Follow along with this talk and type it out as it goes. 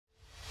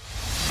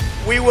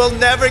We will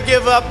never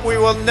give up. We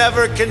will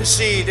never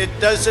concede. It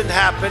doesn't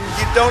happen.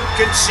 You don't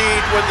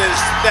concede when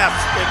there's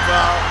theft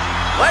involved.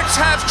 Let's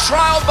have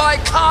trial by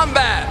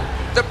combat.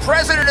 The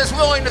president is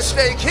willing to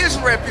stake his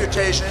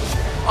reputation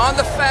on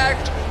the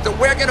fact that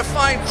we're going to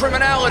find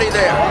criminality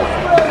there.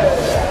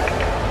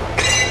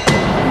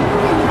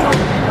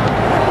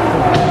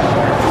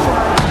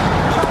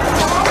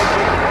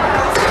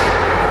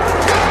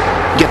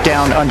 Get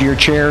down under your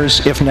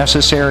chairs if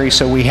necessary,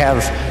 so we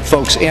have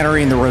folks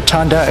entering the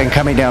rotunda and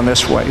coming down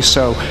this way.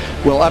 So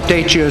we'll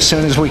update you as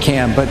soon as we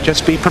can, but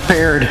just be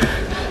prepared.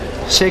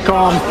 Stay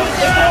calm.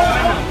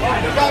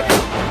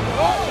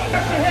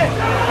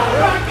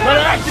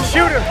 Active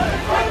shooter.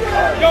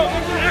 Yo,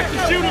 there's an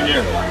active shooter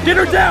here. Get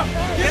her down.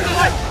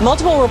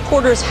 Multiple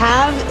reporters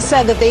have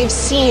said that they've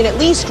seen at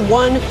least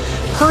one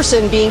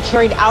person being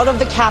carried out of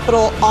the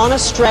Capitol on a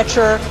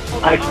stretcher.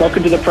 I've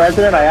spoken to the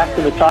president. I asked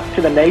him to talk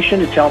to the nation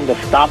to tell him to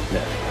stop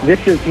this.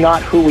 This is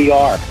not who we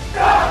are.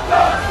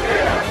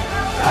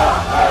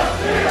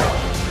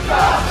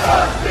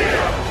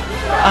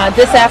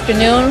 This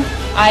afternoon,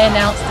 I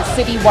announced a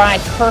citywide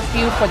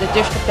curfew for the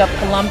District of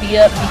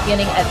Columbia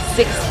beginning at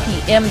 6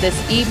 p.m.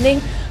 this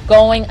evening,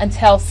 going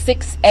until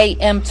 6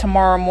 a.m.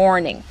 tomorrow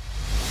morning.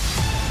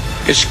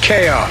 It's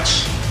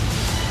chaos.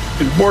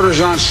 It borders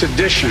on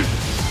sedition.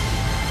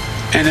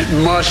 And it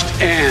must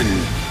end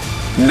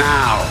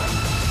now.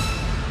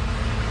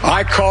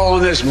 I call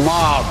on this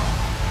mob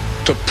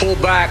to pull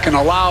back and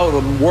allow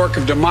the work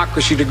of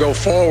democracy to go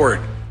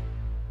forward.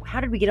 How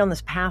did we get on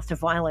this path to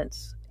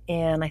violence?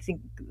 And I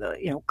think,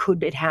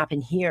 could it happen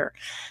here?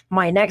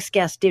 My next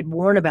guest did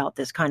warn about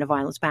this kind of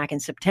violence back in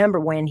September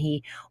when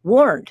he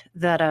warned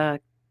that a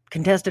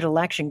contested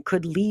election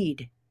could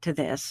lead to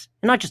this.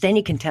 And not just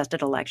any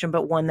contested election,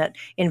 but one that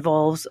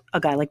involves a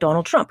guy like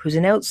Donald Trump, who's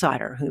an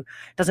outsider, who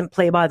doesn't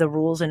play by the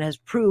rules and has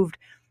proved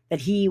that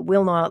he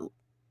will not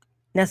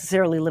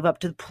necessarily live up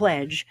to the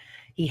pledge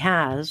he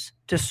has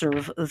to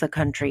serve the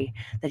country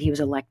that he was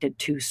elected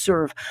to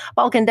serve.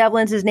 Balkan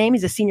Devlin's his name.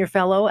 He's a senior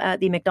fellow at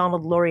the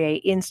Macdonald-Laurier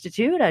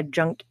Institute,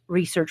 adjunct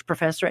research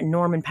professor at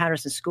Norman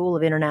Paterson School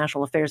of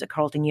International Affairs at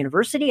Carleton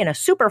University, and a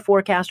super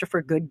forecaster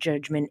for Good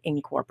Judgment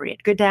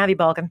Incorporated. Good to have you,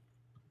 Balkan.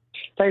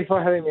 Thanks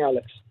for having me,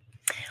 Alex.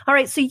 All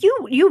right. So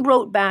you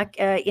wrote back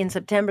in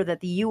September that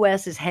the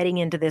U.S. is heading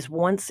into this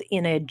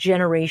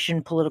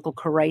once-in-a-generation political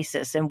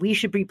crisis, and we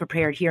should be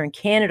prepared here in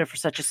Canada for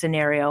such a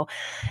scenario,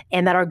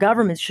 and that our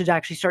governments should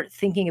actually start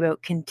thinking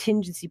about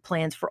contingency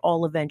plans for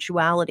all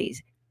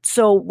eventualities.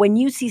 So when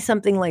you see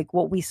something like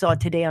what we saw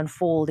today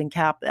unfold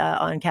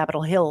on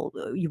Capitol Hill,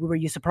 were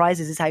you surprised?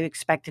 Is this how you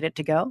expected it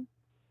to go?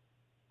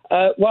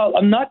 Well,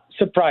 I'm not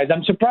surprised.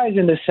 I'm surprised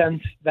in the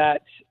sense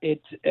that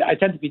I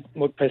tend to be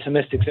more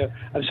pessimistic, so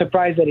I'm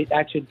surprised that it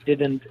actually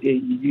didn't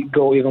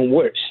go even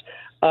worse.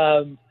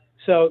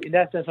 So in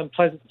that sense, I'm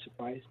pleasantly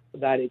surprised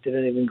that it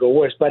didn't even go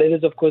worse. But it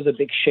is, of course, a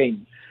big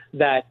shame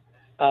that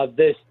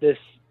this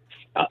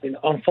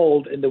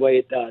unfold in the way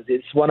it does.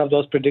 It's one of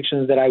those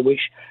predictions that I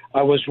wish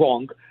I was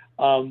wrong.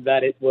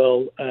 That it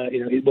will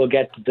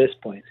get to this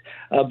point.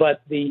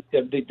 But the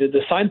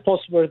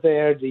signposts were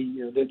there.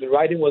 The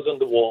writing was on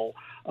the wall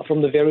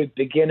from the very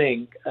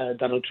beginning.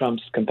 Donald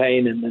Trump's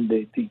campaign and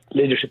the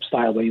leadership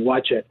style, when you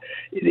watch it,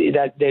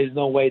 that there's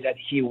no way that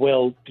he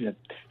will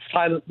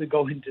silently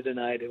go into the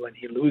night when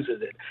he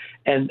loses it,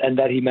 and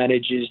that he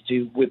manages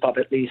to whip up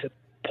at least a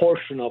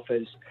portion of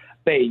his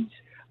base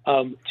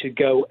to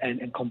go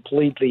and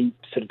completely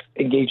sort of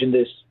engage in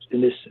this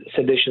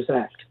seditious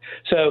act.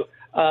 So.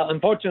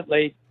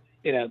 Unfortunately,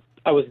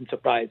 I wasn't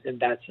surprised in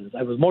that sense.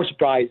 I was more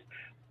surprised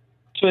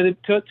to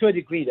a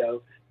degree,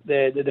 though,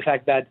 the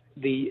fact that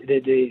the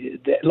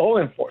law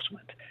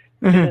enforcement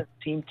doesn't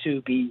seem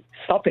to be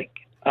stopping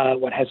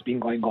what has been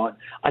going on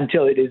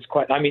until it is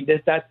quite. I mean,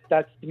 that's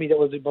to me that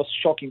was the most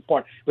shocking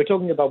part. We're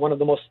talking about one of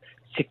the most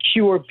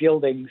secure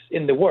buildings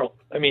in the world.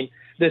 I mean,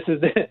 this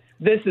is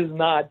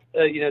not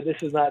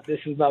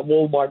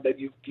Walmart that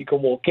you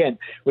can walk in.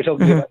 We're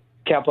talking about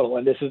Capitol,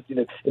 and this is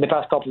in the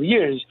past couple of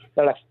years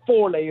there are like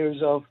 4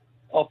 layers of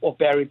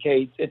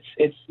barricades.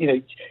 It's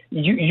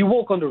you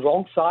walk on the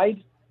wrong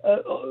side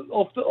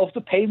of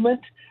the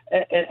pavement,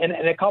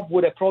 and a cop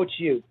would approach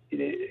you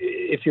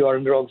if you are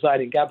on the wrong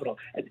side in Capitol.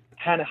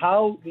 And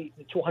how the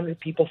 200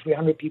 people,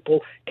 300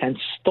 people can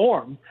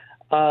storm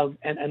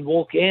and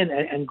walk in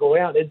and go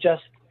out. It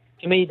just,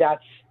 to me,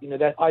 that's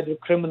either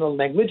criminal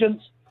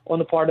negligence on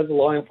the part of the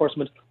law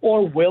enforcement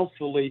or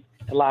willfully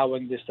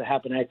allowing this to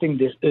happen. I think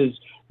this is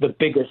the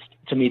biggest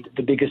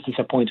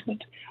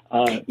disappointment.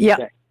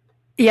 Today.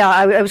 Yeah,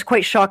 I was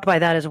quite shocked by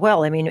that as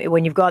well. I mean,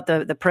 when you've got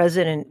the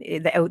president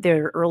out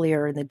there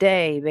earlier in the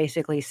day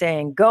basically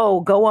saying,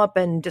 go up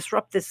and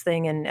disrupt this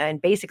thing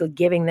and basically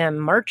giving them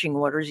marching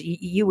orders,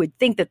 you would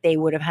think that they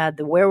would have had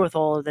the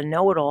wherewithal or the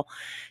know-it-all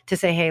to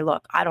say, hey,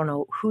 look, I don't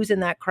know who's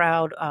in that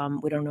crowd.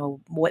 We don't know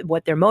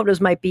what their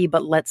motives might be,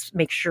 but let's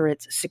make sure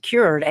it's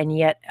secured. And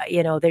yet,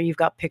 there you've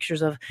got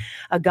pictures of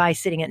a guy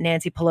sitting at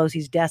Nancy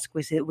Pelosi's desk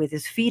with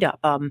his feet up.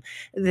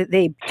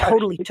 They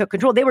totally took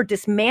control. They were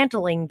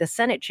dismantling the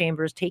Senate chamber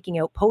voters taking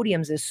out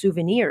podiums as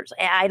souvenirs.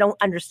 I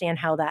don't understand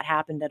how that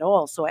happened at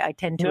all. So I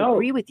tend to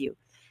agree with you.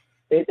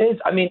 It is.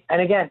 I mean,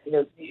 and again,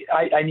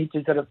 I need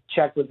to sort of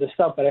check with this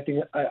stuff, but I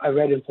think I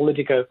read in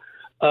Politico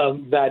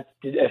that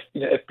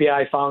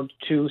FBI found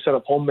 2 sort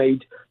of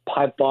homemade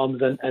pipe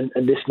bombs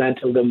and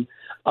dismantled them.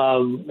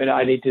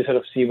 I need to sort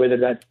of see whether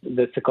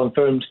that's a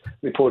confirmed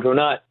report or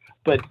not.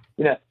 But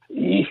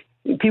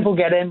people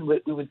get in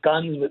with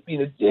guns.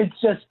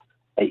 It's just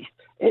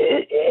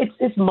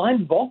it's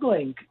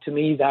mind-boggling to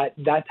me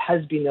that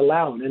has been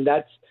allowed, and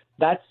that's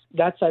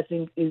I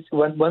think is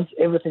once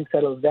everything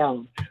settles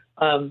down.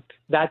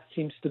 That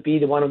seems to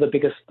be one of the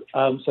biggest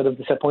sort of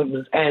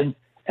disappointments and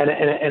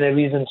a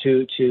reason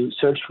to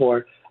search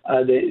for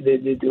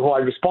the who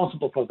are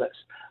responsible for this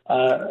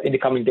in the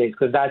coming days,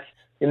 because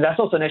that's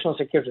also a national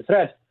security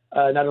threat,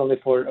 not only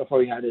for the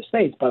United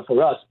States but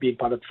for us being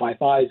part of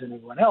Five Eyes and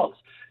everyone else.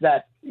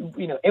 That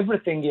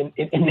everything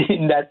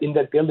in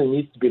that building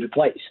needs to be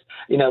replaced.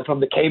 From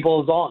the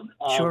cables on.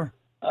 Sure.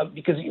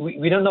 Because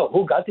we don't know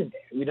who got in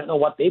there. We don't know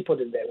what they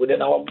put in there. We don't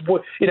know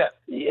what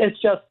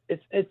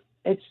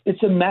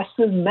it's a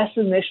massive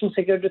national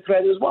security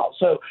threat as well.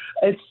 So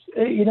it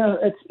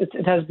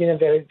has been a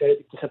very, very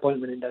big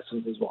disappointment in that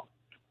sense as well.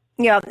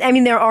 Yeah, I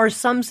mean, there are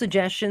some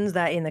suggestions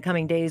that in the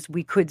coming days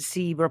we could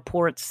see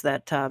reports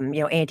that,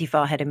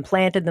 Antifa had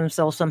implanted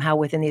themselves somehow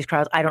within these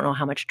crowds. I don't know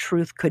how much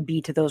truth could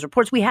be to those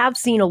reports. We have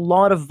seen a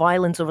lot of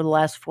violence over the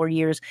last 4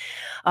 years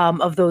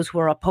of those who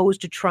are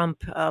opposed to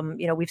Trump.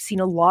 We've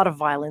seen a lot of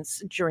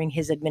violence during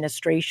his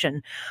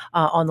administration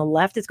on the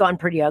left. It's gotten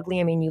pretty ugly.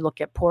 I mean, you look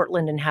at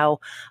Portland and how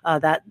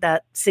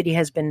that city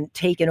has been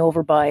taken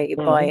over by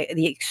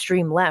the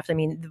extreme left. I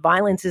mean, the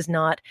violence is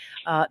not,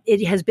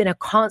 it has been a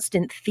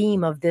constant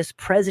theme of this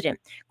president.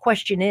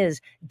 Question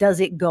is, does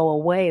it go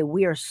away?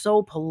 We are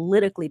so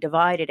politically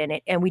divided,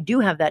 and we do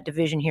have that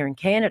division here in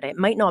Canada. It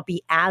might not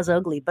be as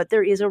ugly, but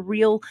there is a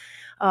real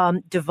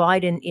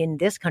divide in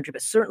this country,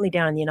 but certainly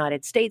down in the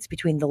United States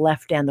between the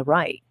left and the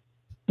right.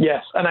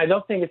 Yes, and I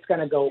don't think it's going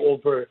to go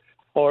over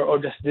or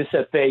just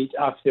dissipate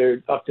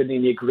after the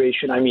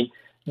inauguration. I mean,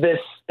 this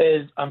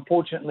is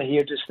unfortunately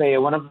here to stay.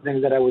 One of the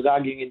things that I was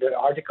arguing in the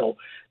article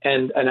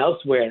and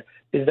elsewhere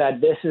is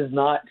that this is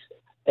not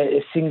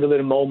a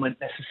singular moment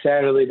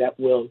necessarily that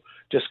will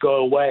just go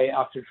away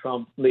after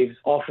Trump leaves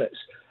office.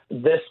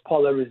 This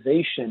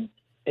polarization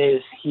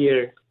is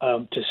here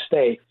to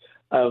stay.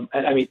 And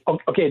I mean,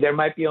 okay, there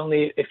might be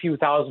only a few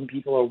thousand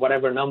people or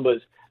whatever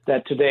numbers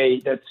that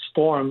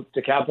stormed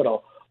the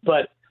Capitol,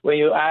 but when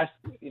you ask,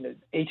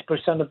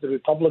 80% of the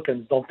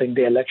Republicans don't think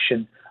the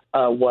election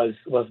was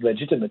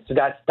legitimate. So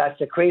that's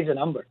a crazy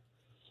number.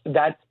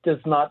 That does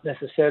not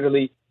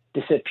necessarily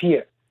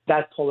disappear.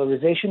 That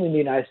polarization in the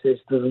United States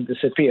doesn't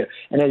disappear.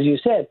 And as you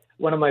said,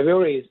 one of my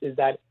worries is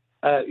that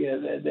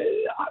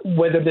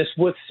whether this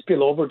would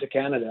spill over to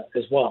Canada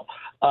as well.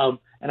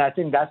 And I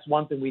think that's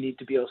one thing we need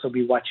to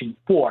be watching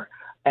for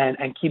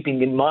and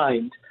keeping in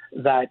mind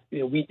that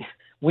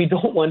we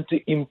don't want to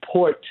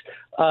import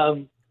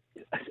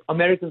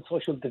American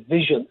social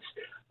divisions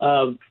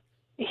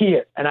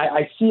here. And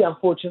I see,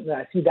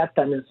 unfortunately, that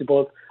tendency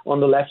both on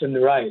the left and the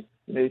right.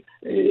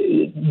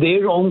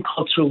 Their own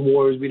cultural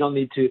wars, we don't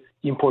need to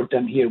import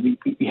them here. We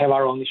have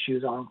our own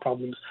issues, our own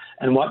problems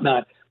and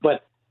whatnot.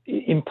 But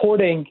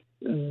importing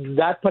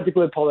that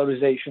particular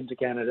polarization to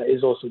Canada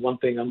is also one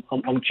thing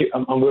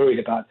I'm worried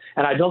about.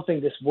 And I don't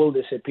think this will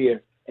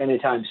disappear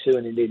anytime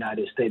soon in the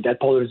United States. That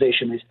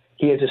polarization is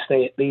here to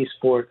stay at least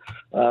for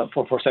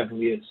several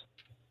years.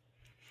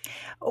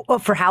 Well,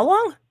 for how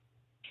long?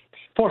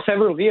 For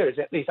several years,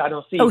 at least. I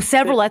don't see. Oh,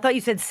 several. I thought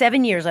you said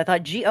 7 years. I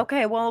thought, gee,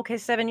 okay,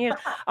 7 years.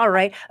 All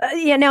right.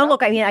 Now,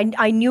 look, I mean,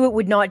 I knew it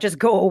would not just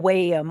go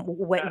away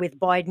with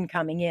Biden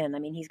coming in. I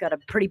mean, he's got a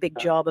pretty big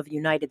job of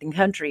uniting the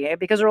country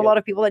because there are a lot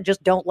of people that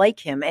just don't like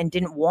him and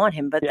didn't want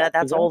him, but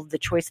that's all the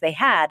choice they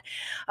had.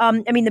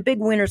 I mean, the big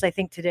winners, I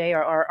think, today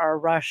are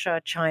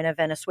Russia, China,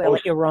 Venezuela,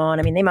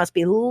 Iran. I mean, they must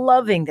be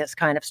loving this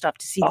kind of stuff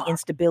to see the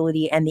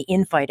instability and the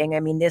infighting.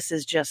 I mean, this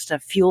is just a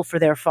fuel for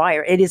their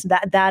fire. It is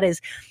that is...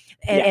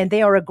 And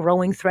they are a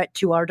growing threat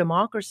to our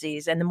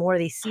democracies. And the more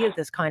they see of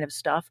this kind of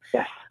stuff,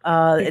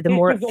 the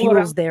more it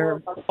fuels their...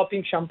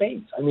 Popping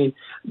champagnes. I mean,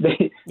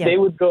 they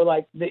would go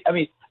like... the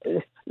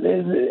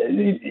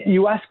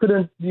U.S.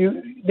 couldn't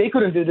do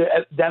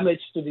the damage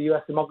to the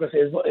U.S.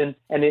 democracy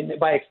and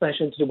by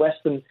extension to the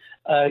Western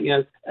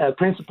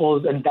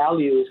principles and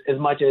values as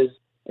much as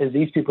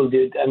these people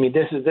did. I mean,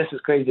 this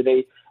is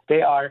crazy.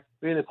 They are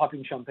really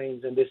popping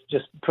champagnes, and this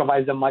just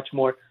provides them much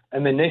more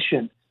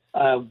ammunition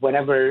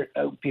whenever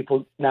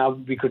people now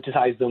we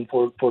criticize them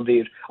for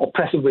their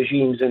oppressive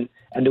regimes and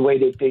the way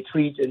they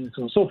treat and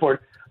so on and so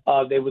forth.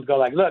 They would go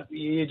like, look,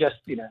 you just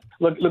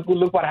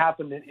look what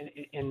happened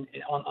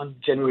on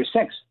January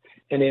 6th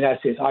in the United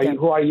States.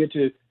 Who are you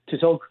to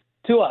talk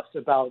to us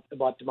about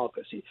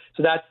democracy.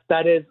 So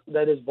that is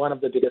one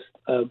of the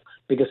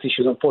biggest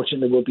issues.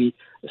 Unfortunately, we'll be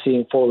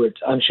seeing forward.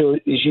 I'm sure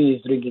Xi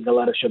is drinking a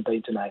lot of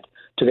champagne tonight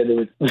together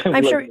with.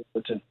 I'm sure.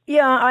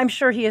 Yeah, I'm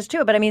sure he is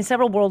too. But I mean,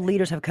 several world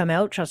leaders have come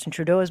out. Justin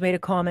Trudeau has made a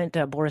comment.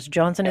 Boris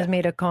Johnson has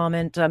made a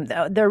comment.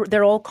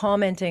 They're all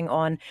commenting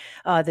on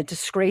the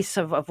disgrace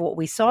of what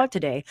we saw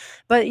today.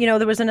 But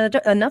there was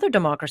another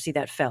democracy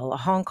that fell,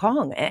 Hong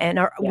Kong, and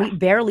we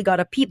barely got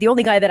a peep. The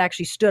only guy that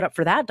actually stood up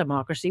for that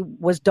democracy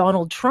was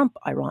Donald Trump,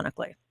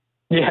 ironically.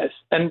 Yes,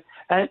 and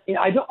I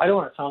don't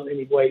want to sound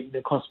any way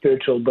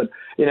conspiratorial, but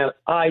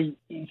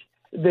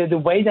the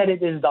way that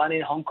it is done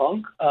in Hong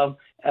Kong,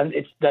 and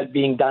it's that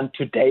being done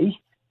today,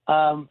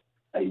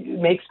 it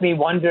makes me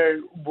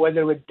wonder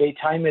whether they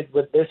time it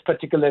with this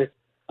particular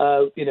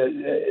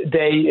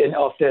day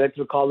of the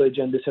Electoral College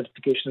and the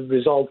certification of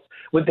results,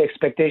 with the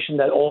expectation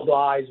that all the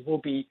eyes will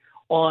be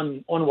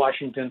on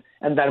Washington,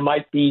 and that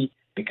might be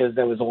because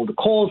there was all the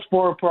calls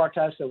for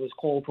protests, there was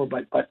call for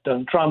by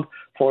Donald Trump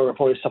for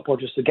his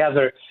supporters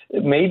together.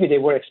 Maybe they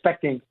were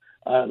expecting,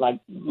 like a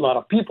lot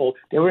of people,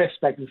 they were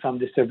expecting some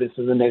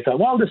disturbances, and they thought,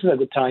 well, this is a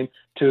good time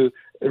to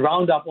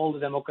round up all the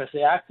democracy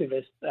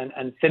activists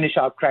and finish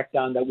our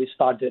crackdown that we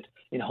started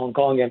in Hong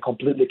Kong and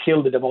completely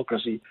kill the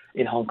democracy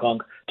in Hong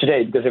Kong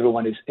today, because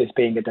everyone is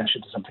paying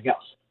attention to something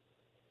else.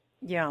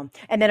 Yeah.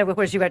 And then, of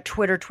course, you got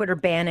Twitter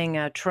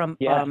banning Trump,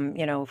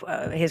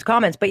 his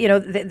comments. But,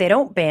 they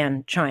don't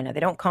ban China. They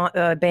don't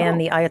ban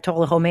the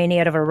Ayatollah Khomeini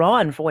out of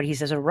Iran for what he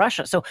says of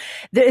Russia. So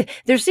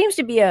there seems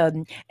to be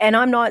and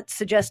I'm not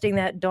suggesting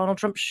that Donald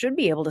Trump should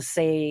be able to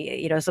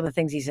say, some of the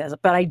things he says,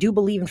 but I do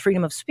believe in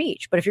freedom of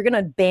speech. But if you're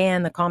going to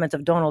ban the comments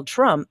of Donald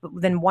Trump,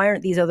 then why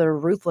aren't these other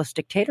ruthless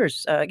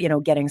dictators,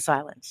 getting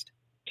silenced?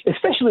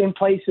 Especially in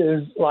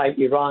places like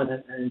Iran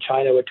and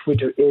China, where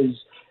Twitter is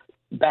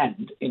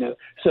banned,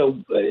 So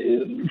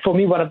for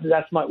me, one of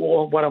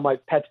my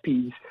pet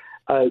peeves.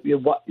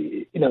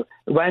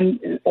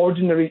 When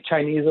ordinary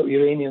Chinese or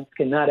Iranians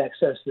cannot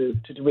access the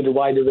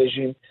wider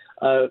regime,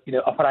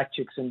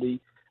 apparatchiks and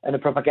the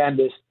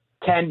propagandists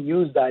can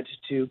use that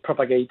to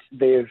propagate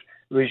their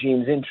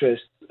regime's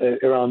interests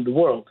around the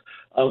world.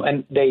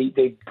 And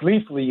they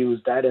briefly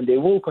use that, and they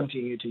will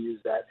continue to use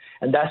that.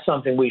 And that's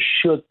something we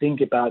should think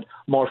about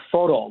more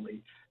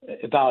thoroughly.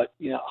 About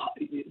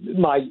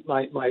my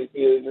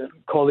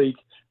colleague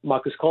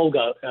Marcus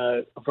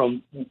Kolga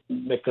from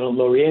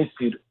Macdonald-Laurier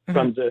Institute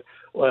runs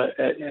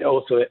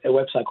also a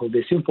website called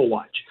the Simple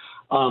Watch,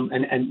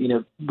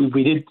 and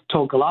we did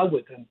talk a lot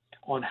with him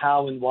on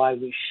how and why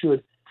we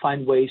should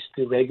find ways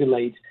to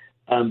regulate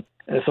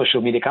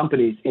social media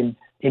companies in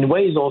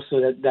ways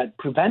also that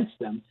prevents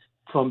them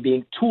from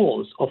being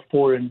tools of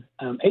foreign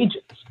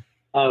agents.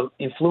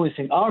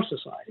 Influencing our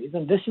societies,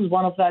 and this is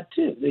one of that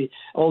too.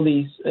 All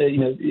these,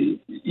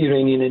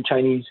 Iranian and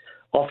Chinese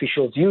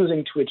officials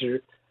using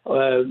Twitter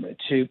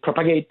to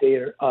propagate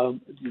their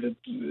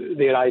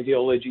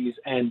ideologies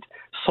and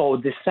sow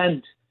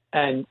dissent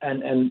and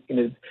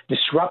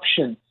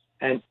disruption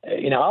and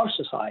in our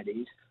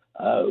societies.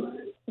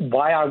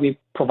 Why are we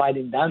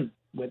providing them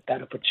with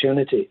that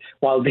opportunity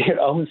while their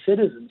own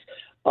citizens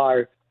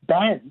are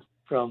banned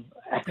from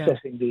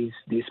accessing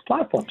these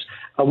platforms?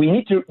 We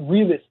need to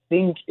really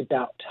think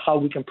about how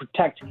we can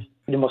protect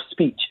freedom of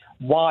speech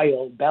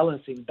while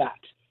balancing that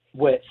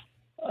with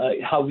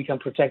how we can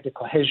protect the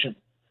cohesion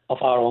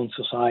of our own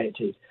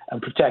society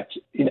and protect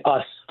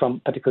us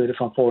particularly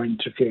from foreign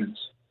interference.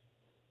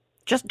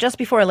 Just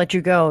before I let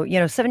you go,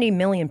 70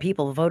 million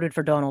people voted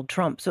for Donald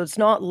Trump. So it's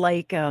not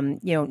like,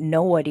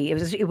 nobody.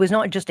 It was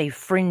not just a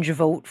fringe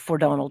vote for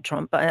Donald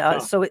Trump.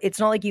 So it's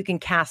not like you can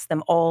cast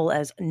them all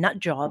as nut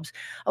jobs.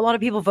 A lot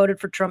of people voted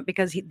for Trump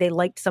because they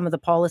liked some of the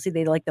policy.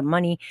 They liked the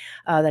money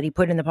that he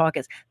put in the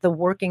pockets. The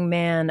working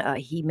man,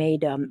 he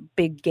made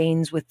big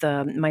gains with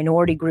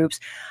minority groups.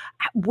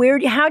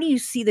 How do you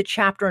see the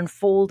chapter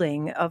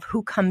unfolding of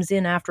who comes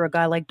in after a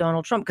guy like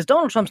Donald Trump? Because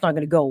Donald Trump's not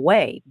going to go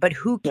away, but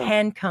who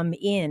can come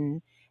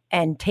in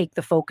and take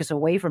the focus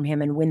away from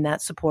him and win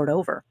that support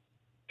over?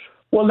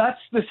 Well, that's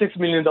the $6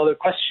 million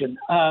question.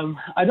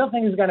 I don't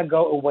think it's going to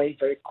go away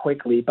very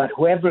quickly, but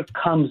whoever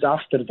comes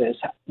after this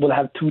will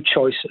have two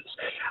choices.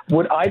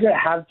 Would either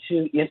have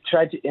to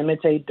try to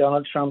imitate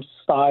Donald Trump's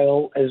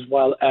style as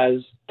well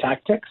as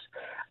tactics,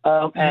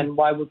 and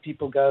why would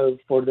people go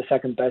for the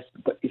second best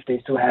if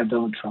they still have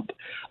Donald Trump?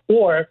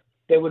 Or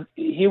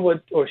he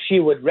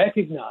would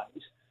recognize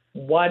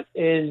what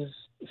is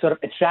sort of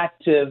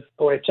attractive,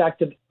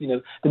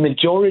 the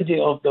majority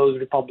of those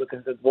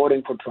Republicans that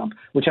voting for Trump,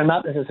 which are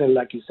not necessarily,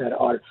 like you said,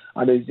 are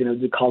those,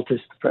 the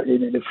cultists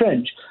in the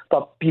fringe,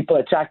 but people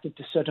attracted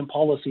to certain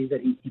policies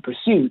that he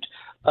pursued.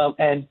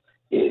 And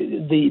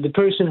the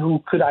person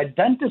who could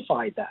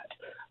identify that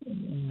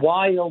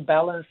while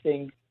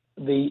balancing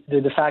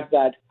the fact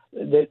that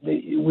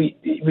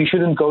we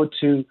shouldn't go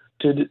to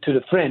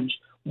the fringe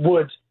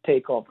would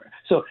take over.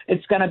 So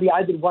it's going to be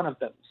either one of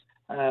those.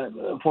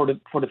 For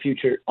the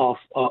future of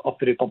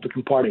the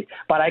Republican Party,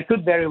 but I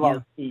could very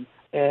well see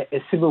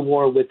a civil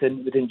war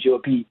within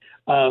GOP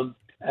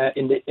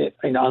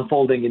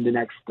unfolding in the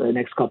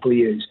next couple of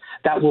years.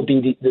 that will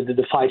be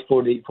the fight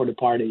for the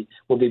party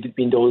will be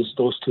between those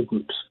two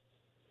groups.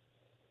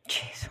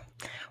 Jeez,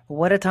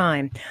 what a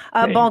time.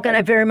 Balkan,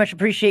 I very much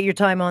appreciate your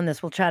time on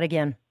this. We'll chat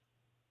again.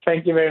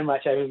 Thank you very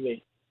much for having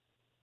me.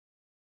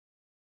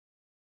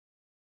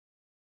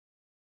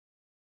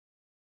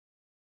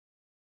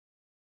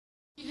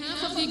 On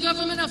behalf of the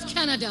Government of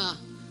Canada,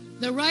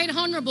 the Right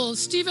Honourable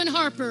Stephen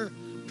Harper,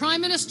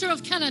 Prime Minister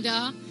of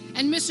Canada,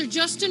 and Mr.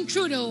 Justin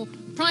Trudeau,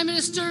 Prime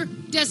Minister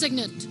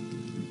Designate.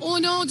 Au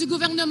nom du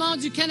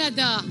gouvernement du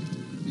Canada,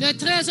 le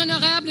très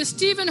honorable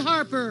Stephen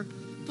Harper,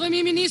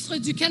 Premier ministre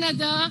du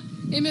Canada,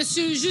 et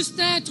Monsieur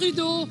Justin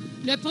Trudeau,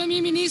 le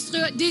Premier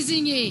ministre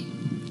désigné.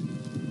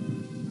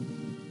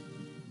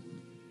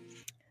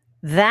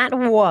 That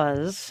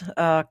was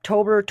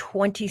October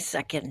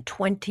 22nd,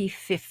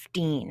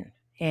 2015.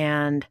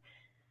 And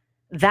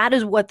that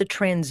is what the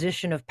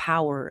transition of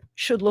power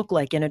should look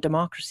like in a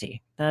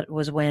democracy. That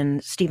was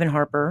when Stephen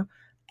Harper,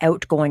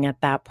 outgoing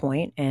at that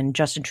point, and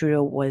Justin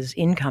Trudeau was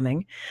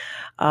incoming.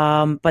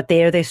 But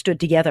there they stood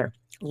together,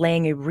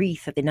 laying a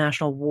wreath at the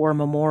National War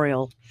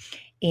Memorial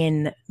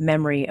in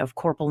memory of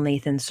Corporal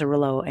Nathan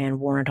Cirillo and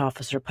Warrant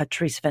Officer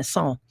Patrice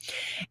Vincent.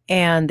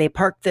 And they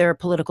parked their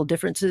political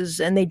differences,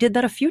 and they did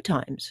that a few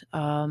times.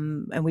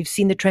 And we've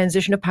seen the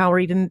transition of power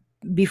even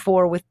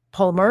before with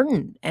Paul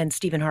Martin and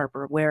Stephen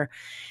Harper, where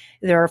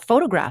there are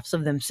photographs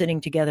of them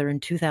sitting together in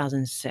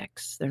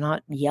 2006. They're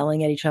not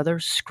yelling at each other,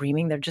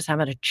 screaming. They're just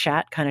having a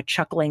chat, kind of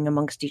chuckling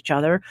amongst each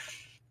other.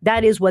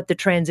 That is what the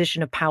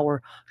transition of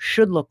power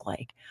should look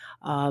like.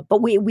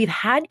 But we've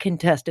had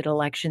contested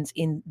elections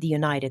in the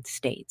United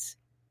States.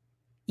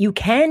 You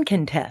can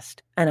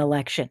contest an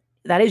election.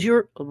 That is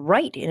your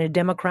right in a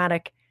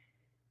democratic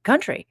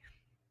country.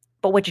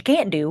 But what you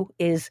can't do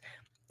is,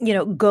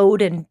 go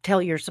and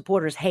tell your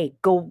supporters, hey,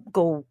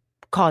 go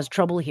cause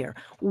trouble here,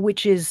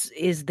 which is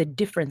the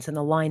difference in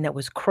the line that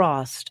was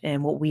crossed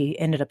and what we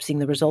ended up seeing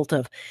the result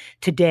of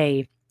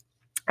today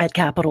at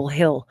Capitol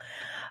Hill.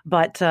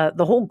 But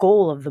the whole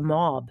goal of the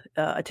mob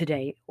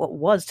today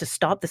was to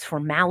stop this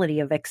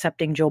formality of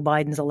accepting Joe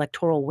Biden's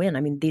electoral win.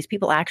 I mean, these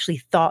people actually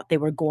thought they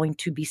were going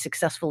to be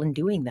successful in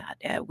doing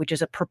that, which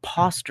is a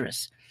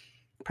preposterous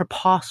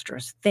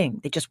thing.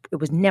 It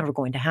was never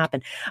going to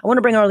happen. I want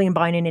to bring Arlene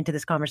Bynon into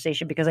this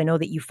conversation because I know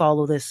that you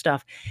follow this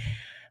stuff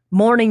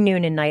morning,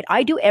 noon, and night.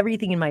 I do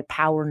everything in my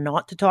power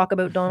not to talk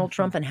about Donald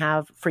Trump and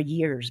have for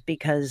years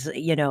because,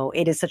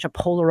 it is such a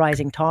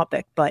polarizing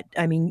topic. But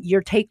I mean,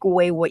 your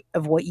takeaway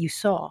of what you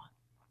saw.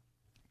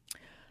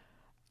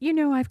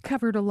 I've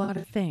covered a lot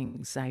of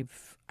things.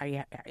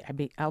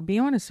 I'll be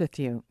honest with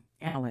you,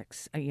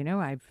 Alex.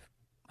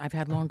 I've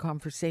had long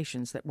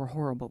conversations that were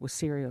horrible with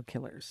serial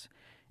killers,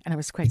 and I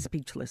was quite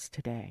speechless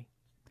today.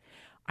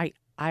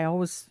 I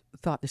always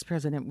thought this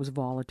president was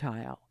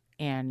volatile.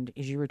 And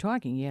as you were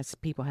talking, yes,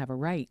 people have a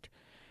right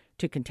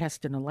to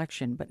contest an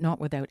election, but not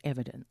without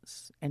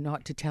evidence, and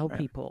not to tell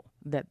people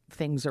that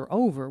things are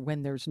over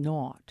when there's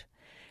not.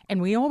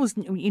 And we always,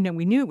 we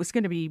knew it was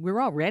going to be, we're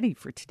all ready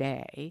for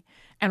today.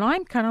 And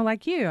I'm kind of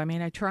like you. I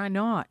mean, I try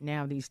not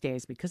now these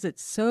days because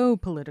it's so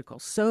political,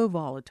 so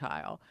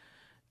volatile,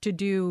 to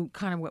do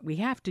kind of what we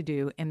have to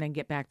do and then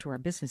get back to our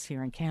business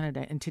here in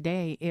Canada. And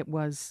today it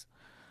was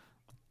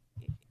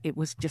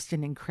just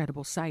an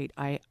incredible sight.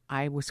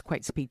 I was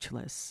quite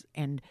speechless.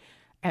 And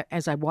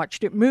as I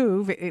watched it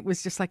move, it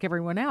was just like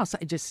everyone else.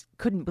 I just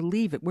couldn't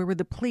believe it. Where were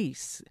the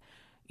police?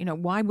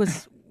 Why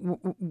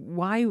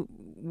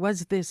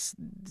was this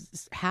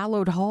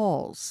hallowed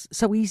halls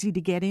so easy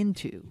to get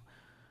into?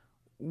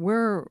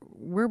 Where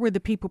were the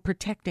people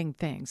protecting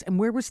things? And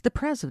where was the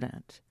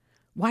president?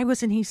 Why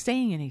wasn't he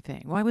saying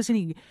anything? Why wasn't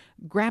he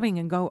grabbing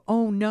and go,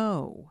 oh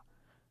no?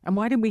 And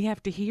why did we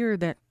have to hear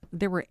that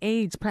there were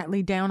aides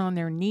practically down on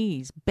their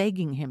knees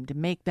begging him to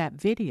make that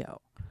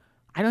video?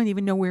 I don't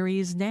even know where he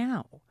is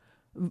now.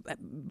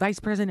 Vice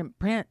President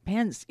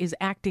Pence is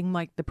acting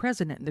like the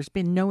president. There's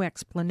been no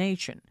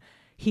explanation.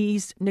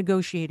 He's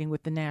negotiating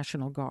with the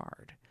National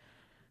Guard.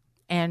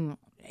 And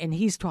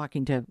he's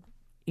talking to,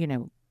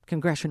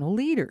 congressional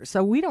leaders.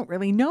 So we don't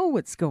really know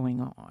what's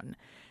going on.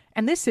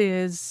 And this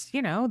is,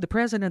 the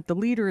president, the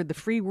leader of the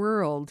free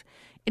world.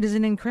 It is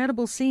an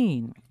incredible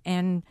scene.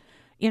 And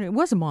it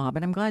was a mob,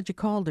 and I'm glad you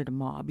called it a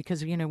mob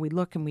because, we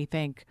look and we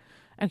think,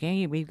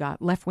 okay, we've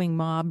got left-wing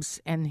mobs,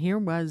 and here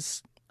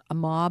was a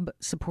mob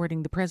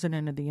supporting the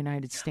president of the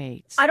United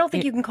States. I don't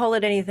think you can call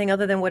it anything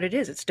other than what it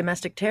is. It's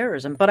domestic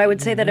terrorism. But I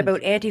would say that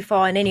about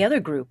Antifa and any other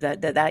group,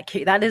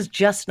 that is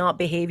just not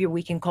behavior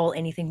we can call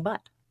anything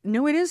but.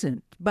 No, it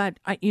isn't. But,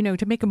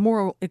 to make a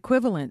moral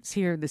equivalence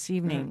here this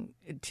evening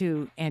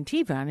to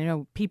Antifa, and I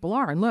know people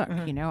are. And look,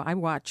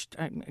 I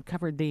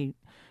covered the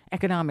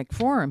Economic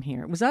Forum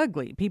here. It was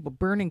ugly. People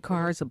burning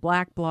cars, a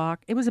black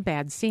bloc. It was a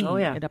bad scene. Oh,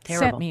 yeah. It upset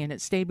Terrible. me, and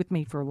it stayed with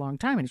me for a long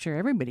time. And I'm sure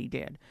everybody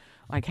did.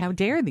 Like, how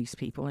dare these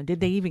people? And did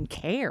they even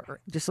care?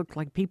 It just looked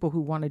like people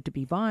who wanted to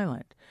be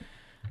violent.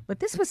 But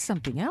this was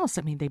something else.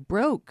 I mean, they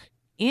broke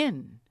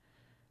in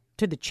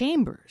to the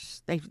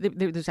chambers.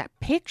 There's that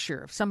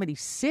picture of somebody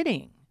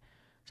sitting,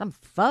 some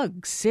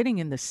thug sitting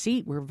in the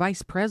seat where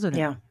Vice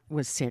President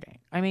was sitting.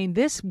 I mean,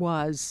 this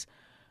was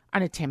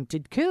an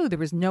attempted coup. There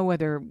was no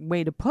other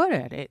way to put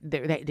it.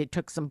 It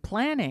took some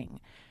planning.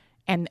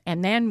 And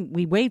then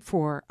we wait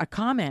for a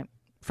comment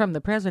from the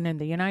President of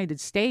the United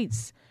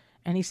States,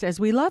 and he says,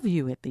 "We love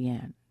you" at the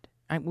end.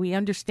 We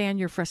understand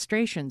your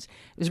frustrations.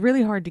 It was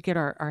really hard to get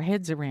our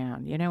heads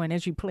around, and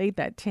as you played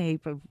that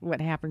tape of what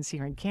happens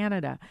here in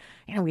Canada,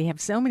 we have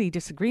so many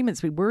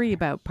disagreements. We worry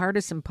about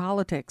partisan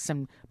politics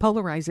and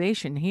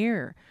polarization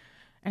here.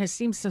 And it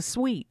seems so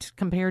sweet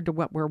compared to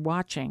what we're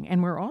watching.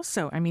 And we're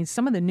also,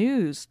 some of the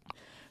news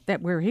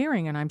that we're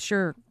hearing, and I'm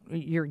sure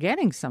you're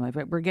getting some of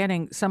it, we're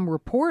getting some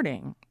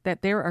reporting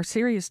that there are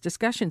serious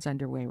discussions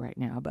underway right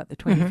now about the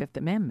 25th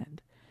Amendment.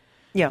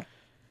 Yeah.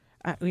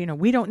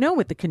 We don't know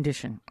what the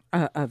condition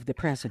of the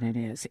president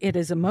is. It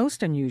is a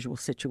most unusual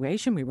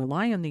situation. We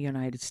rely on the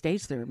United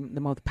States. They're the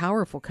most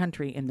powerful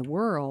country in the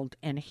world.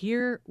 And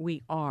here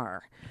we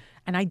are.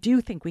 And I do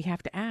think we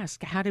have to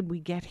ask, how did we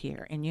get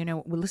here? And,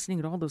 we're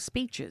listening to all those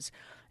speeches.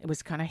 It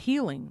was kind of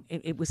healing.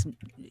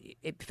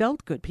 It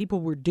felt good.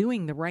 People were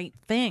doing the right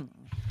thing.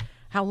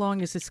 How long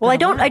is this going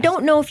to last? I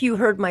don't know if you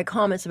heard my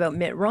comments about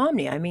Mitt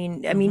Romney.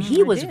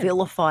 He was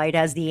vilified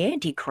as the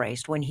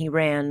Antichrist when he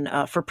ran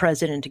for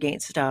president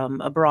against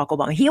Barack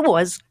Obama. He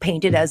was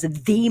painted as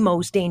the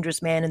most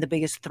dangerous man and the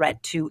biggest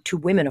threat to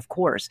women, of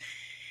course.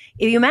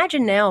 If you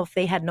imagine now, if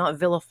they had not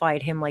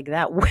vilified him like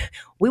that,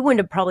 we wouldn't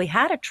have probably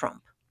had a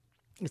Trump.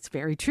 It's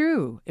very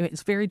true.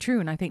 It's very true.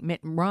 And I think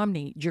Mitt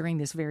Romney, during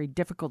this very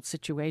difficult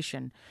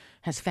situation,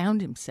 has found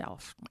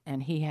himself.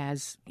 And he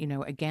has,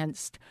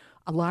 against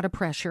a lot of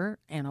pressure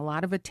and a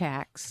lot of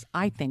attacks,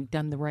 I think,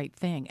 done the right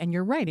thing. And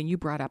you're right. And you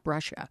brought up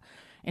Russia.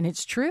 And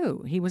it's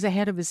true. He was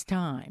ahead of his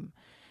time.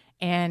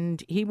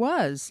 And he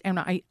was. And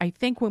I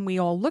think when we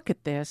all look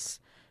at this,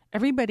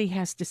 everybody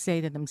has to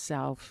say to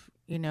themselves,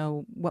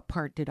 what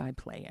part did I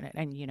play in it?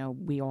 And,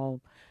 we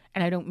all...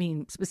 And I don't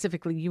mean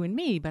specifically you and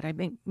me, but I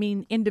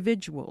mean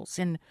individuals.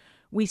 And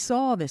we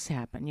saw this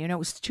happen. It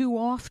was too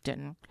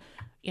often.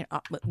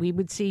 We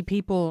would see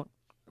people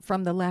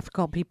from the left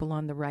call people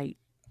on the right.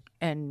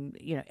 And,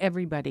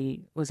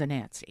 everybody was a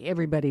Nazi.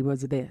 Everybody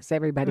was this.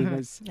 Everybody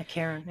was a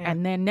Karen. Yeah.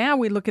 And then now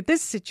we look at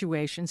this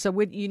situation. So,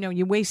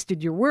 you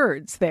wasted your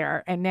words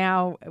there. And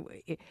now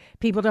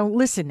people don't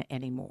listen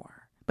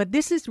anymore. But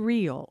this is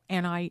real.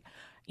 And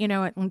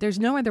there's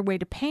no other way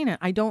to paint it.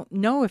 I don't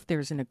know if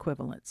there's an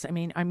equivalence.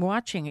 I'm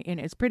watching it, and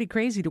it's pretty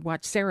crazy to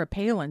watch Sarah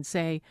Palin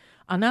say,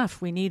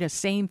 "Enough, we need a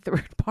sane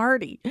third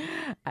party."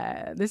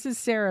 This is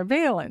Sarah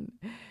Palin.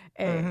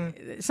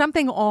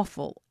 Something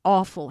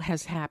awful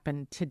has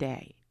happened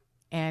today,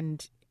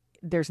 and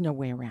there's no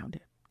way around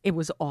it. It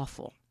was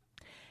awful.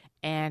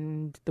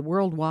 And the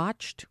world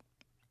watched,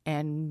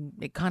 and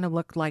it kind of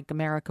looked like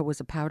America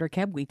was a powder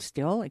keg. We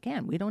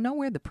don't know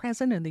where the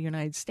president of the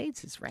United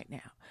States is right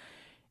now.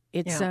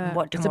 It's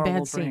a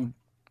bad scene.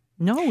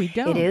 No, we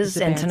don't. It is,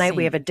 and tonight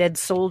we have a dead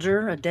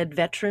soldier, a dead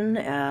veteran,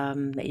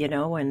 and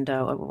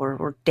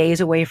we're days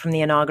away from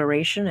the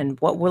inauguration. And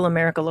what will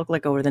America look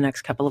like over the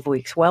next couple of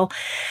weeks? Well,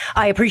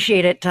 I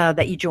appreciate it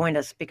that you joined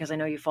us, because I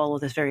know you follow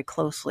this very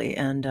closely,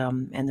 and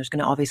there's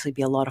going to obviously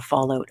be a lot of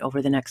fallout over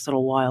the next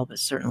little while. But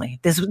certainly,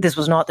 this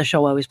was not the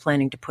show I was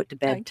planning to put to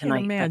bed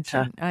tonight.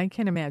 I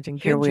can imagine.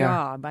 Good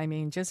job.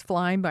 Just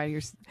flying by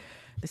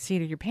the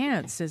seat of your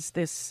pants as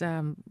this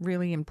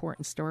really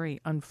important story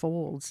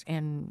unfolds,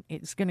 and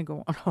it's going to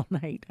go on all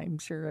night. I'm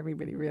sure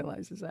everybody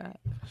realizes that.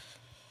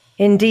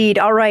 Indeed.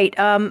 All right.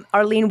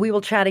 Arlene, we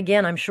will chat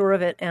again. I'm sure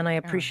of it, and I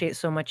appreciate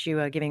so much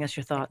you giving us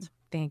your thoughts.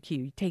 Thank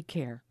you. Take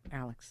care,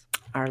 Alex.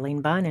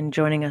 Arlene Bynon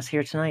joining us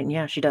here tonight. And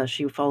yeah, she does.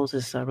 She follows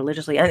this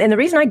religiously. And the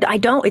reason I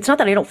don't, it's not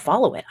that I don't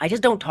follow it. I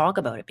just don't talk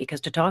about it, because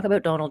to talk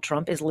about Donald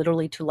Trump is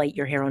literally to light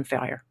your hair on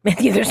fire.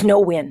 There's no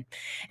win.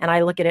 And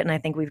I look at it and I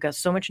think we've got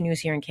so much news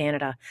here in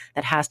Canada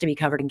that has to be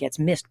covered and gets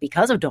missed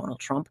because of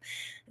Donald Trump,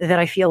 that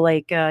I feel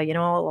like,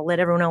 I'll let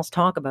everyone else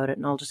talk about it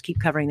and I'll just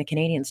keep covering the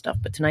Canadian stuff.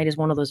 But tonight is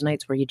one of those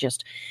nights where you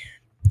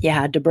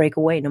had to break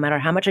away, no matter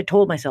how much I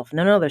told myself,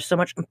 no, there's so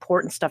much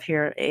important stuff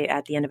here.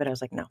 At the end of it, I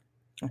was like, no,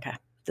 okay,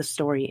 the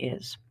story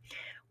is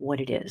what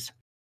it is.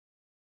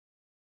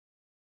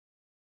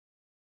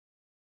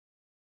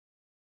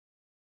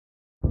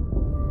 The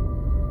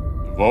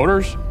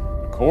voters,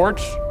 the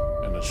courts,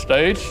 and the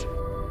states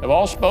have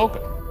all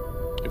spoken.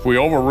 If we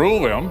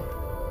overrule them,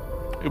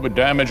 it would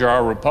damage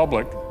our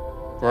republic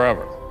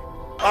forever.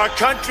 Our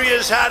country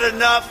has had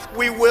enough.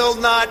 We will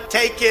not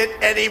take it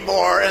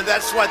anymore, and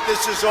that's what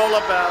this is all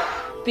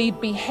about. The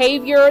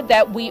behavior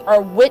that we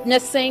are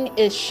witnessing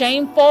is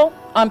shameful,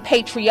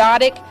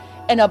 unpatriotic,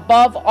 and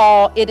above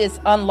all, it is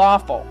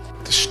unlawful.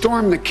 To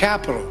storm the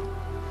Capitol,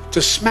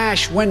 to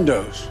smash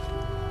windows,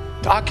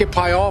 to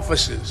occupy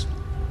offices,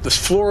 the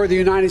floor of the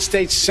United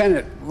States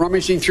Senate,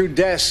 rummaging through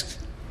desks,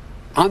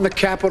 on the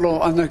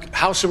Capitol, on the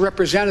House of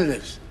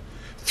Representatives,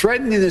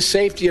 threatening the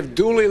safety of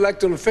duly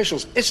elected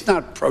officials. It's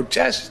not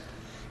protest,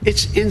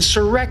 it's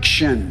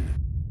insurrection.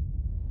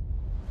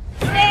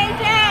 Stay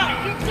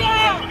down! Get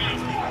down!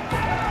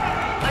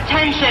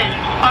 Attention,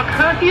 a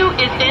curfew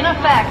is in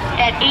effect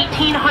at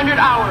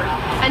 1800 hours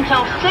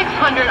until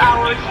 600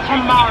 hours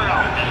tomorrow.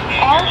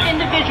 All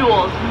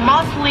individuals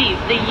must leave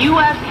the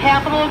U.S.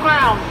 Capitol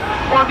grounds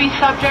or be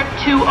subject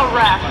to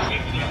arrest.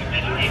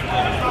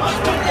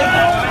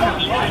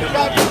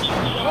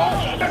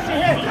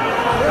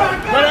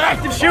 Got an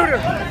active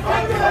shooter.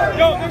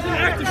 Yo, there's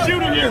an active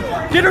shooter here.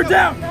 Get her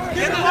down.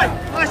 Get the light.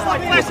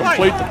 We'll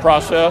complete the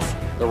process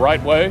the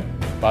right way,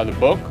 by the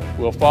book.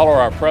 We'll follow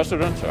our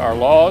precedents, our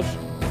laws,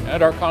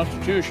 and our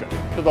Constitution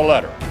to the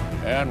letter.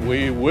 And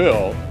we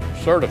will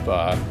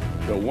certify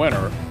the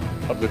winner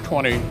of the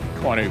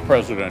 2020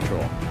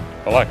 presidential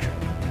election.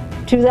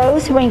 To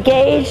those who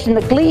engaged in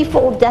the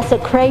gleeful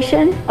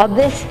desecration of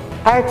this,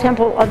 our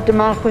temple of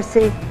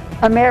democracy,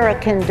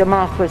 American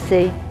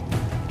democracy,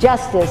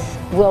 justice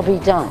will be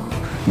done.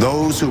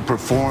 Those who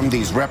perform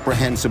these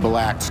reprehensible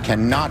acts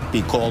cannot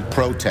be called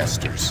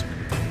protesters.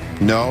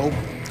 No,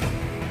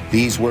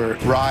 these were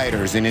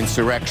rioters and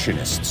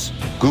insurrectionists,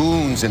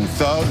 goons and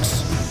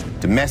thugs,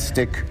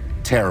 domestic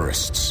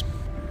terrorists.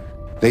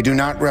 They do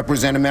not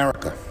represent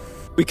America.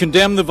 We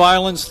condemn the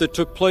violence that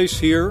took place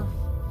here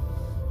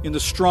in the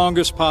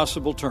strongest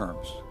possible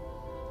terms.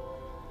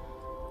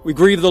 We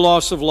grieve the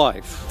loss of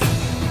life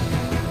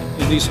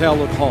in these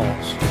hallowed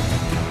halls,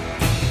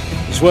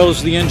 as well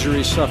as the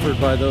injuries suffered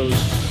by those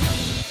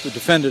who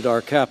defended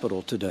our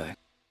Capitol today.